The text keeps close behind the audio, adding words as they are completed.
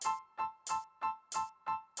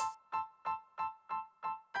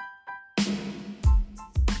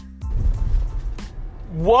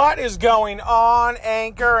What is going on,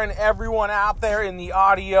 Anchor, and everyone out there in the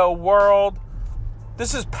audio world?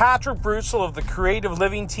 This is Patrick Brussel of the Creative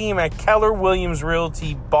Living team at Keller Williams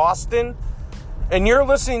Realty, Boston. And you're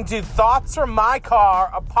listening to Thoughts from My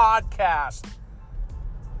Car, a podcast.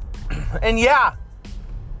 And yeah,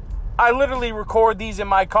 I literally record these in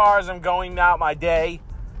my car as I'm going out my day.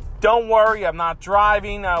 Don't worry, I'm not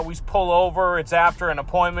driving. I always pull over. It's after an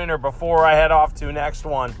appointment or before I head off to the next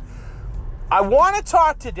one. I want to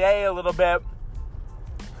talk today a little bit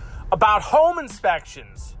about home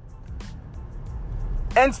inspections.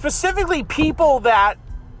 And specifically people that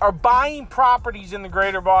are buying properties in the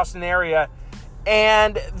greater Boston area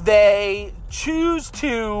and they choose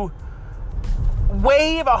to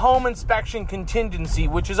waive a home inspection contingency,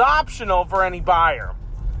 which is optional for any buyer.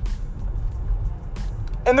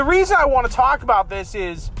 And the reason I want to talk about this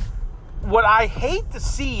is what I hate to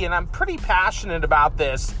see, and I'm pretty passionate about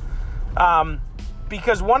this,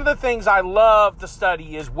 because one of the things I love to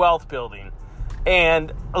study is wealth building.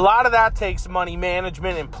 And a lot of that takes money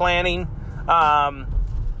management and planning. And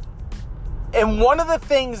one of the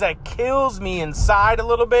things that kills me inside a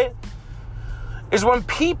little bit is when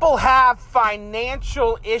people have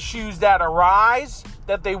financial issues that arise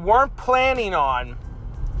that they weren't planning on.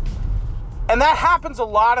 And that happens a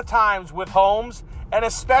lot of times with homes, and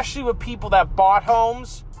especially with people that bought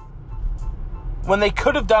homes when they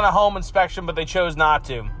could have done a home inspection, but they chose not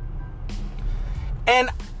to. And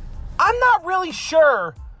I'm not really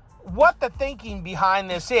sure what the thinking behind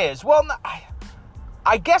this is. Well,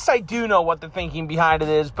 I guess I do know what the thinking behind it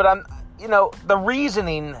is, but the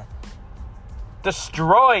reasoning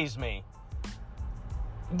destroys me.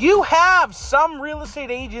 You have some real estate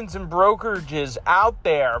agents and brokerages out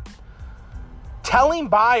there telling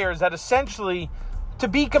buyers that essentially, to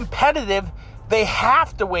be competitive, they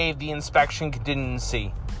have to waive the inspection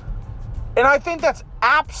contingency. And I think that's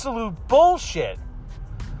absolute bullshit.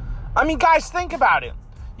 I mean, guys, think about it.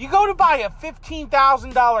 You go to buy a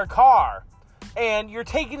 $15,000 car, and you're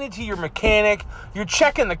taking it to your mechanic, you're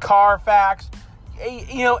checking the Carfax,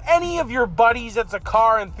 any of your buddies that's a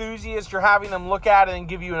car enthusiast, you're having them look at it and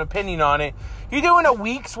give you an opinion on it. You're doing a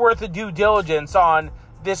week's worth of due diligence on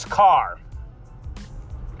this car.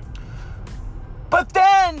 But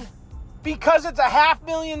then, because it's a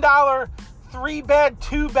 $500,000 3-bed,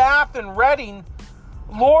 2-bath in Reading,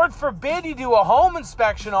 Lord forbid you do a home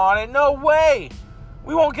inspection on it. No way.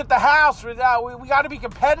 We won't get the house. We got to be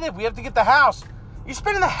competitive. We have to get the house. You're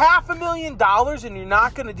spending $500,000 and you're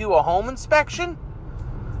not going to do a home inspection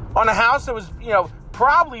on a house that was,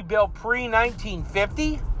 probably built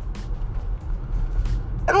pre-1950?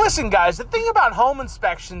 And listen, guys, the thing about home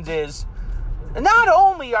inspections is, not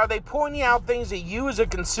only are they pointing out things that you as a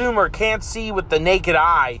consumer can't see with the naked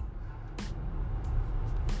eye,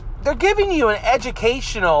 they're giving you an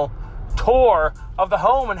educational tour of the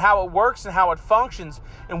home and how it works and how it functions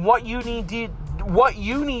and what you need to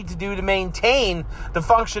do to maintain the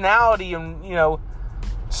functionality and,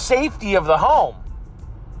 safety of the home.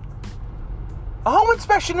 A home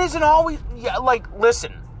inspection isn't always,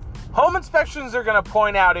 listen, home inspections are going to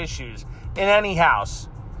point out issues in any house.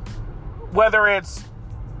 Whether it's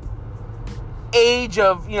age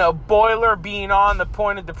of, boiler being on the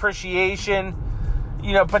point of depreciation,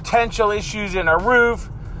 potential issues in a roof,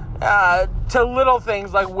 to little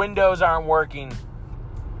things like windows aren't working.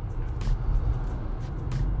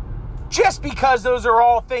 Just because those are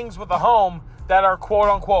all things with a home that are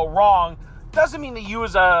quote-unquote wrong, doesn't mean that you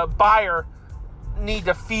as a buyer need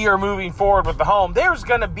to fear moving forward with the home. There's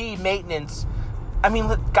going to be maintenance. I mean,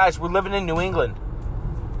 guys, we're living in New England.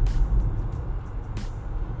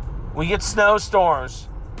 We get snowstorms.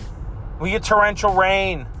 We get torrential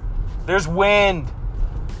rain. There's wind.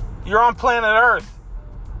 You're on planet Earth.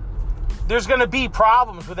 There's going to be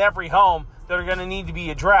problems with every home that are going to need to be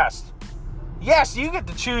addressed. Yes, you get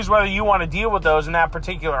to choose whether you want to deal with those in that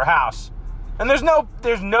particular house. And there's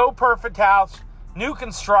no perfect house. New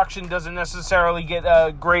construction doesn't necessarily get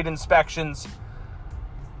great inspections.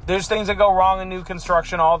 There's things that go wrong in new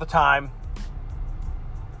construction all the time.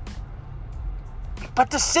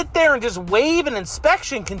 But to sit there and just waive an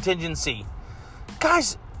inspection contingency,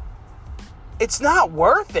 guys, it's not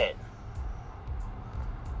worth it.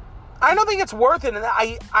 I don't think it's worth it. And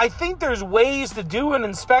I think there's ways to do an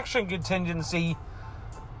inspection contingency,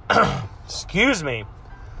 excuse me,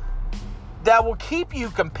 that will keep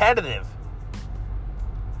you competitive.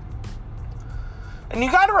 And you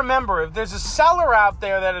got to remember, if there's a seller out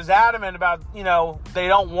there that is adamant about, they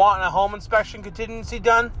don't want a home inspection contingency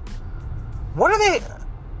done, what are they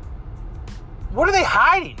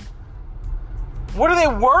hiding? What are they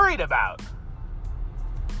worried about?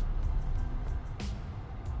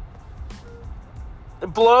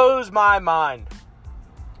 It blows my mind.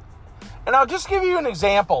 And I'll just give you an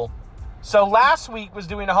example. So last week was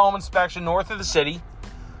doing a home inspection north of the city.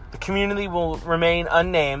 The community will remain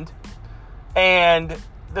unnamed. And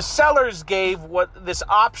the sellers gave what this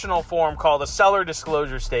optional form called a seller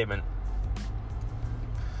disclosure statement.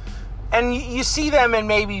 And you see them in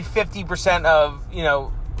maybe 50% of,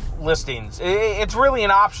 listings. It's really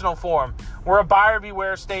an optional form. We're a buyer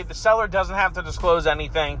beware state. The seller doesn't have to disclose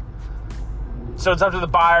anything. So it's up to the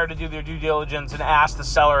buyer to do their due diligence and ask the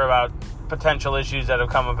seller about potential issues that have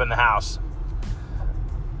come up in the house.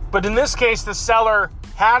 But in this case, the seller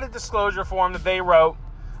had a disclosure form that they wrote,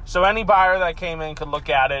 so any buyer that came in could look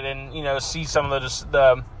at it and, see some of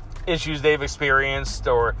the issues they've experienced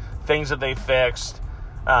or things that they fixed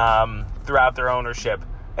throughout their ownership.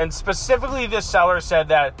 And specifically, this seller said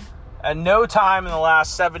that at no time in the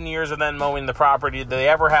last 7 years of them mowing the property did they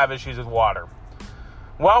ever have issues with water.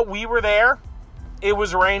 Well, we were there. It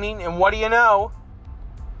was raining, and what do you know?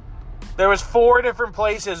 There was 4 different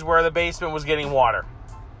places where the basement was getting water.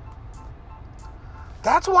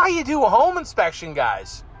 That's why you do a home inspection,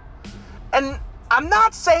 guys. And I'm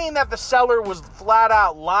not saying that the seller was flat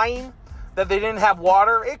out lying, that they didn't have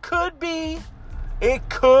water. It could be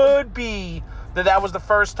that was the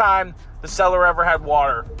first time the seller ever had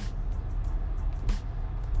water.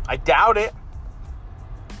 I doubt it,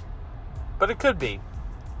 but it could be.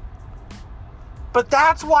 But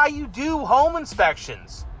that's why you do home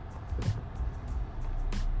inspections.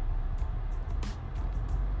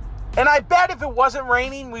 And I bet if it wasn't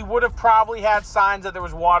raining, we would have probably had signs that there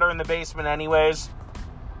was water in the basement anyways.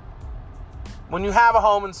 When you have a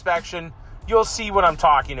home inspection, you'll see what I'm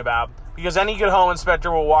talking about. Because any good home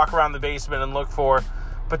inspector will walk around the basement and look for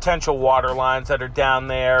potential water lines that are down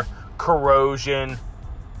there, corrosion.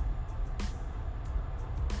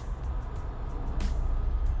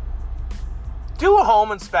 Do a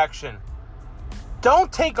home inspection.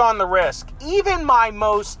 Don't take on the risk. Even my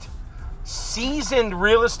most seasoned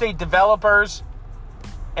real estate developers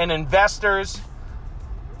and investors,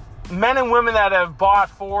 men and women that have bought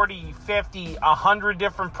 40, 50, 100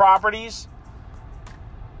 different properties,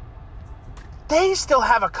 they still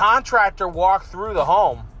have a contractor walk through the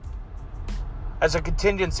home as a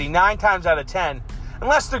contingency 9 times out of 10,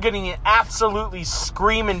 unless they're getting an absolutely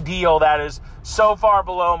screaming deal that is so far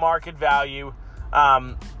below market value.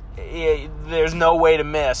 There's no way to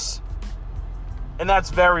miss. And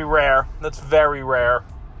that's very rare.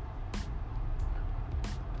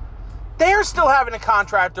 They're still having a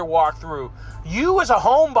contractor walk through. You as a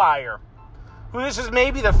home buyer, who this is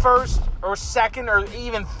maybe the first or second or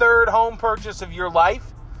even third home purchase of your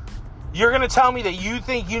life, you're going to tell me that you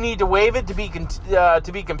think you need to waive it to be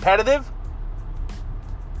competitive?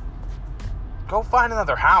 Go find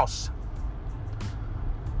another house.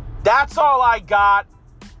 That's all I got.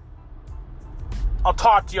 I'll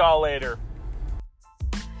talk to y'all later.